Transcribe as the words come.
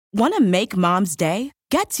Want to make Mom's day?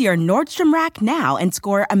 Get to your Nordstrom Rack now and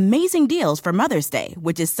score amazing deals for Mother's Day,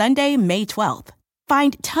 which is Sunday, May 12th.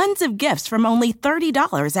 Find tons of gifts from only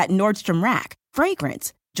 $30 at Nordstrom Rack.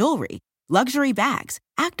 Fragrance, jewelry, luxury bags,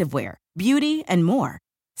 activewear, beauty, and more.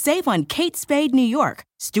 Save on Kate Spade New York,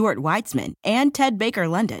 Stuart Weitzman, and Ted Baker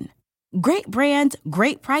London. Great brands,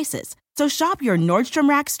 great prices. So shop your Nordstrom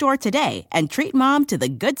Rack store today and treat Mom to the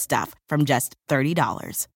good stuff from just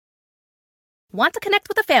 $30. Want to connect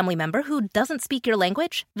with a family member who doesn't speak your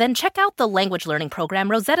language? Then check out the language learning program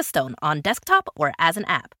Rosetta Stone on desktop or as an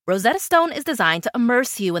app. Rosetta Stone is designed to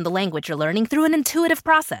immerse you in the language you're learning through an intuitive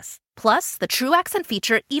process. Plus, the True Accent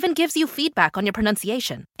feature even gives you feedback on your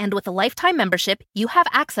pronunciation. And with a lifetime membership, you have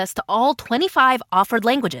access to all 25 offered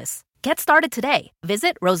languages. Get started today.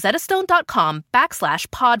 Visit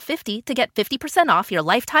rosettastone.com/pod50 to get 50% off your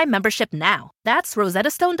lifetime membership now. That's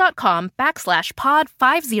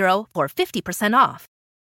rosettastone.com/pod50 for 50% off.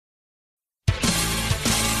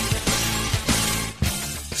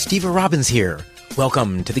 Steve Robbins here.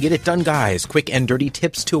 Welcome to the Get It Done Guys, quick and dirty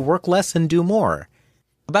tips to work less and do more.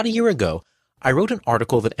 About a year ago, I wrote an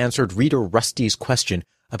article that answered reader Rusty's question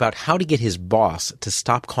about how to get his boss to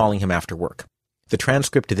stop calling him after work. The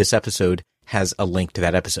transcript of this episode has a link to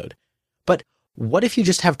that episode. But what if you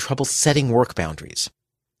just have trouble setting work boundaries?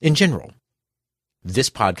 In general, this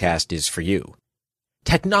podcast is for you.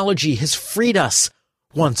 Technology has freed us.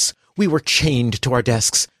 Once we were chained to our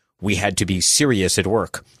desks. We had to be serious at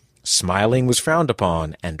work. Smiling was frowned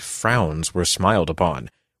upon, and frowns were smiled upon,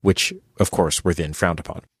 which, of course, were then frowned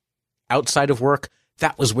upon. Outside of work,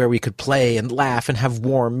 that was where we could play and laugh and have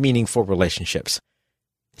warm, meaningful relationships.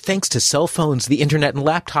 Thanks to cell phones, the internet, and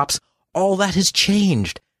laptops, all that has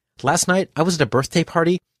changed. Last night, I was at a birthday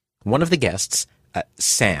party. One of the guests,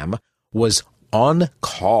 Sam, was on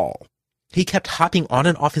call. He kept hopping on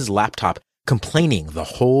and off his laptop, complaining the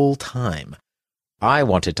whole time. I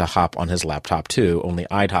wanted to hop on his laptop too, only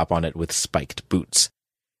I'd hop on it with spiked boots.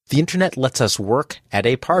 The internet lets us work at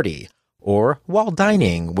a party, or while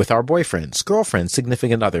dining with our boyfriends, girlfriends,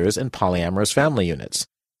 significant others, and polyamorous family units.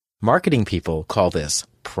 Marketing people call this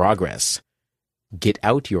progress. Get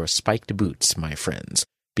out your spiked boots, my friends,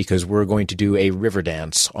 because we're going to do a river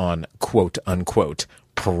dance on quote-unquote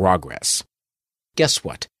progress. Guess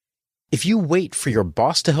what? If you wait for your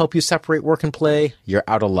boss to help you separate work and play, you're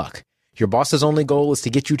out of luck. Your boss's only goal is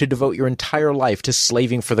to get you to devote your entire life to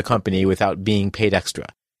slaving for the company without being paid extra.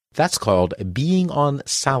 That's called being on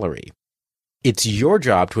salary. It's your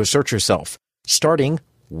job to assert yourself, starting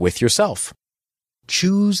with yourself.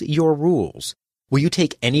 Choose your rules. Will you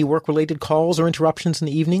take any work-related calls or interruptions in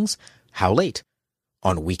the evenings? How late?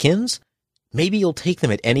 On weekends? Maybe you'll take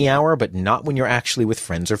them at any hour, but not when you're actually with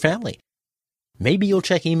friends or family. Maybe you'll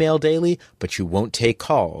check email daily, but you won't take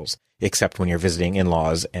calls, except when you're visiting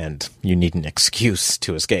in-laws and you need an excuse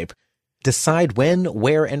to escape. Decide when,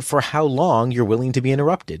 where, and for how long you're willing to be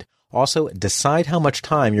interrupted. Also, decide how much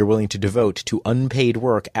time you're willing to devote to unpaid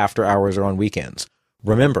work after hours or on weekends.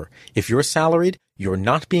 Remember, if you're salaried, you're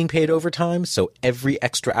not being paid overtime, so every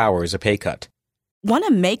extra hour is a pay cut. Want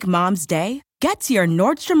to make Mom's day? Get to your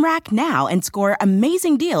Nordstrom Rack now and score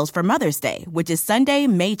amazing deals for Mother's Day, which is Sunday,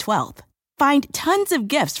 May 12th. Find tons of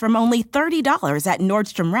gifts from only $30 at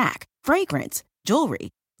Nordstrom Rack. Fragrance, jewelry,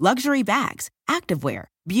 luxury bags, activewear,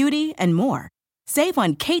 beauty, and more. Save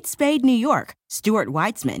on Kate Spade New York, Stuart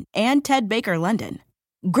Weitzman, and Ted Baker London.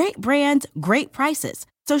 Great brands, great prices.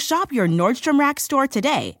 So shop your Nordstrom Rack store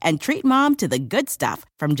today and treat Mom to the good stuff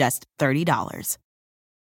from just $30.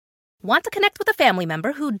 Want to connect with a family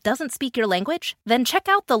member who doesn't speak your language? Then check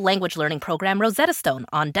out the language learning program Rosetta Stone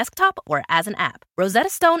on desktop or as an app. Rosetta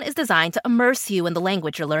Stone is designed to immerse you in the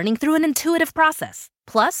language you're learning through an intuitive process.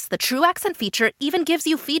 Plus, the True Accent feature even gives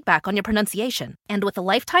you feedback on your pronunciation. And with a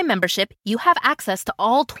lifetime membership, you have access to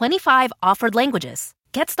all 25 offered languages.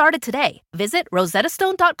 Get started today. Visit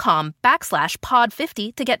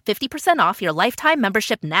rosettastone.com/pod50 to get 50% off your lifetime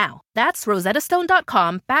membership now. That's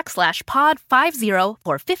rosettastone.com/pod50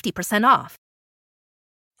 for 50% off.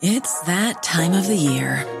 It's that time of the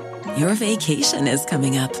year. Your vacation is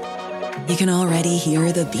coming up. You can already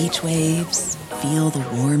hear the beach waves, feel the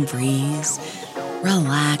warm breeze,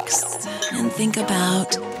 relax, and think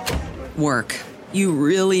about work. You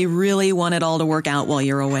really, really want it all to work out while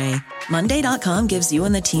you're away. Monday.com gives you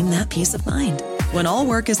and the team that peace of mind. When all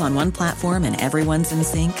work is on one platform and everyone's in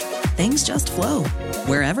sync, things just flow.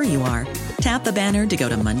 Wherever you are, tap the banner to go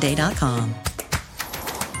to Monday.com.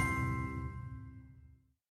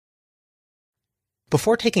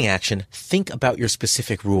 Before taking action, think about your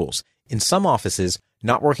specific rules. In some offices,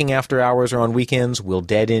 not working after hours or on weekends will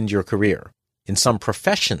dead-end your career. In some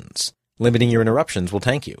professions, Limiting your interruptions will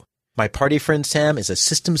thank you. My party friend Sam is a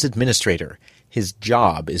systems administrator. His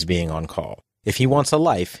job is being on call. If he wants a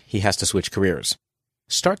life, he has to switch careers.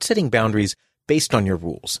 Start setting boundaries based on your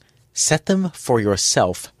rules. Set them for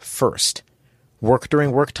yourself first. Work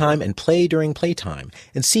during work time and play during playtime,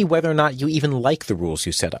 and see whether or not you even like the rules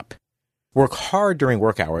you set up. Work hard during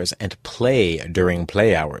work hours and play during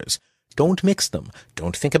play hours. Don't mix them.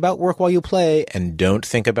 Don't think about work while you play, and don't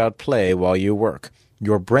think about play while you work.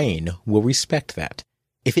 Your brain will respect that.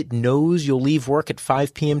 If it knows you'll leave work at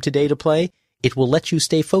 5 p.m. today to play, it will let you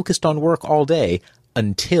stay focused on work all day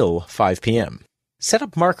until 5 p.m. Set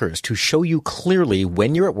up markers to show you clearly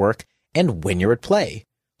when you're at work and when you're at play.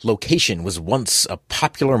 Location was once a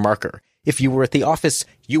popular marker. If you were at the office,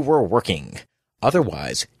 you were working.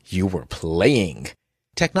 Otherwise, you were playing.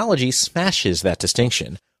 Technology smashes that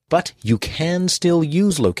distinction, but you can still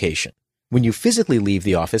use location. When you physically leave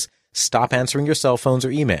the office, stop answering your cell phones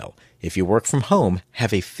or email. If you work from home,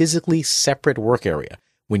 have a physically separate work area.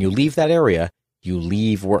 When you leave that area, you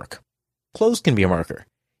leave work. Clothes can be a marker.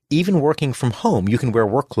 Even working from home, you can wear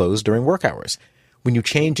work clothes during work hours. When you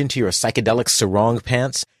change into your psychedelic sarong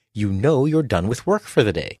pants, you know you're done with work for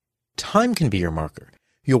the day. Time can be your marker.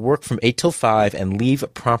 You'll work from 8 till 5 and leave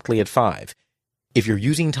promptly at 5. If you're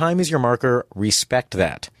using time as your marker, respect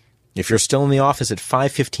that. If you're still in the office at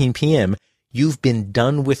 5:15 p.m., you've been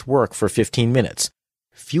done with work for 15 minutes.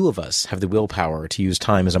 Few of us have the willpower to use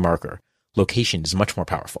time as a marker. Location is much more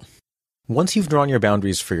powerful. Once you've drawn your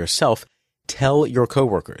boundaries for yourself, tell your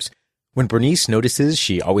coworkers. When Bernice notices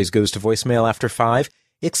she always goes to voicemail after 5,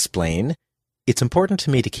 explain, "It's important to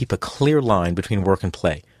me to keep a clear line between work and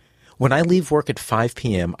play. When I leave work at 5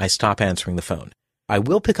 p.m., I stop answering the phone. I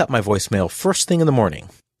will pick up my voicemail first thing in the morning,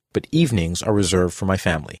 but evenings are reserved for my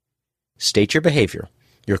family." State your behavior.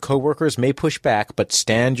 Your coworkers may push back, but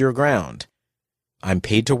stand your ground. I'm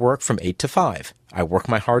paid to work from 8 to 5. I work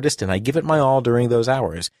my hardest and I give it my all during those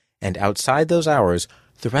hours, and outside those hours,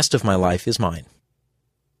 the rest of my life is mine.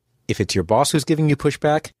 If it's your boss who's giving you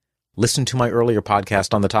pushback, listen to my earlier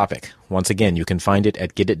podcast on the topic. Once again, you can find it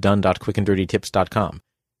at getitdone.quickanddirtytips.com.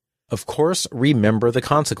 Of course, remember the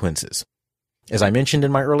consequences. As I mentioned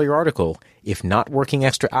in my earlier article, if not working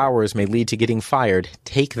extra hours may lead to getting fired,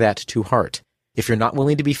 take that to heart. If you're not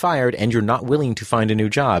willing to be fired and you're not willing to find a new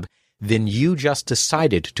job, then you just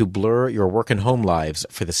decided to blur your work and home lives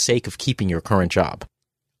for the sake of keeping your current job.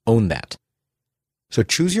 Own that. So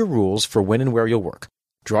choose your rules for when and where you'll work.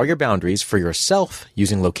 Draw your boundaries for yourself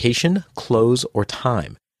using location, clothes, or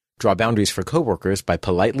time. Draw boundaries for coworkers by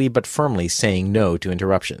politely but firmly saying no to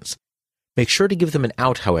interruptions. Make sure to give them an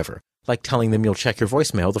out, however, like telling them you'll check your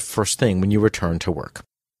voicemail the first thing when you return to work.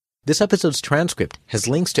 This episode's transcript has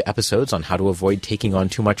links to episodes on how to avoid taking on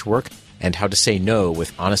too much work and how to say no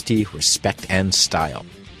with honesty, respect, and style.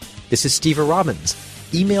 This is Steve Robbins.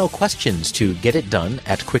 Email questions to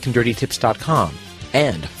getitdone@quickanddirtytips.com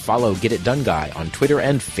and follow Get It Done Guy on Twitter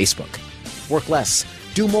and Facebook. Work less,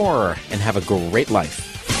 do more, and have a great life.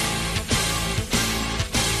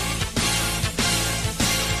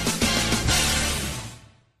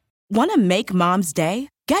 Want to make Mom's Day?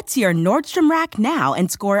 Get to your Nordstrom Rack now and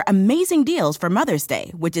score amazing deals for Mother's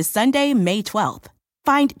Day, which is Sunday, May 12th.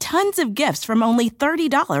 Find tons of gifts from only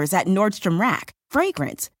 $30 at Nordstrom Rack.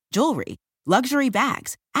 Fragrance, jewelry, luxury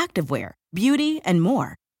bags, activewear, beauty, and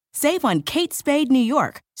more. Save on Kate Spade New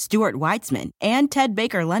York, Stuart Weitzman, and Ted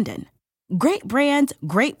Baker London. Great brands,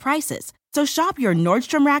 great prices. So shop your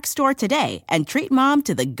Nordstrom Rack store today and treat Mom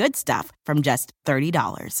to the good stuff from just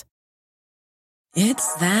 $30.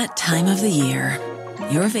 It's that time of the year.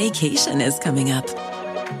 Your vacation is coming up.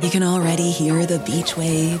 You can already hear the beach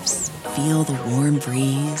waves, feel the warm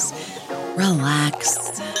breeze,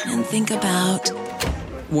 relax, and think about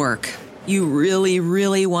work. You really,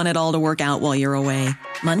 really want it all to work out while you're away.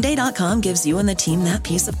 Monday.com gives you and the team that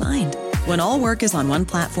peace of mind. When all work is on one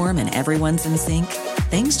platform and everyone's in sync,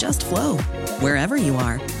 things just flow. Wherever you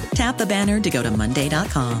are, tap the banner to go to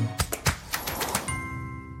Monday.com.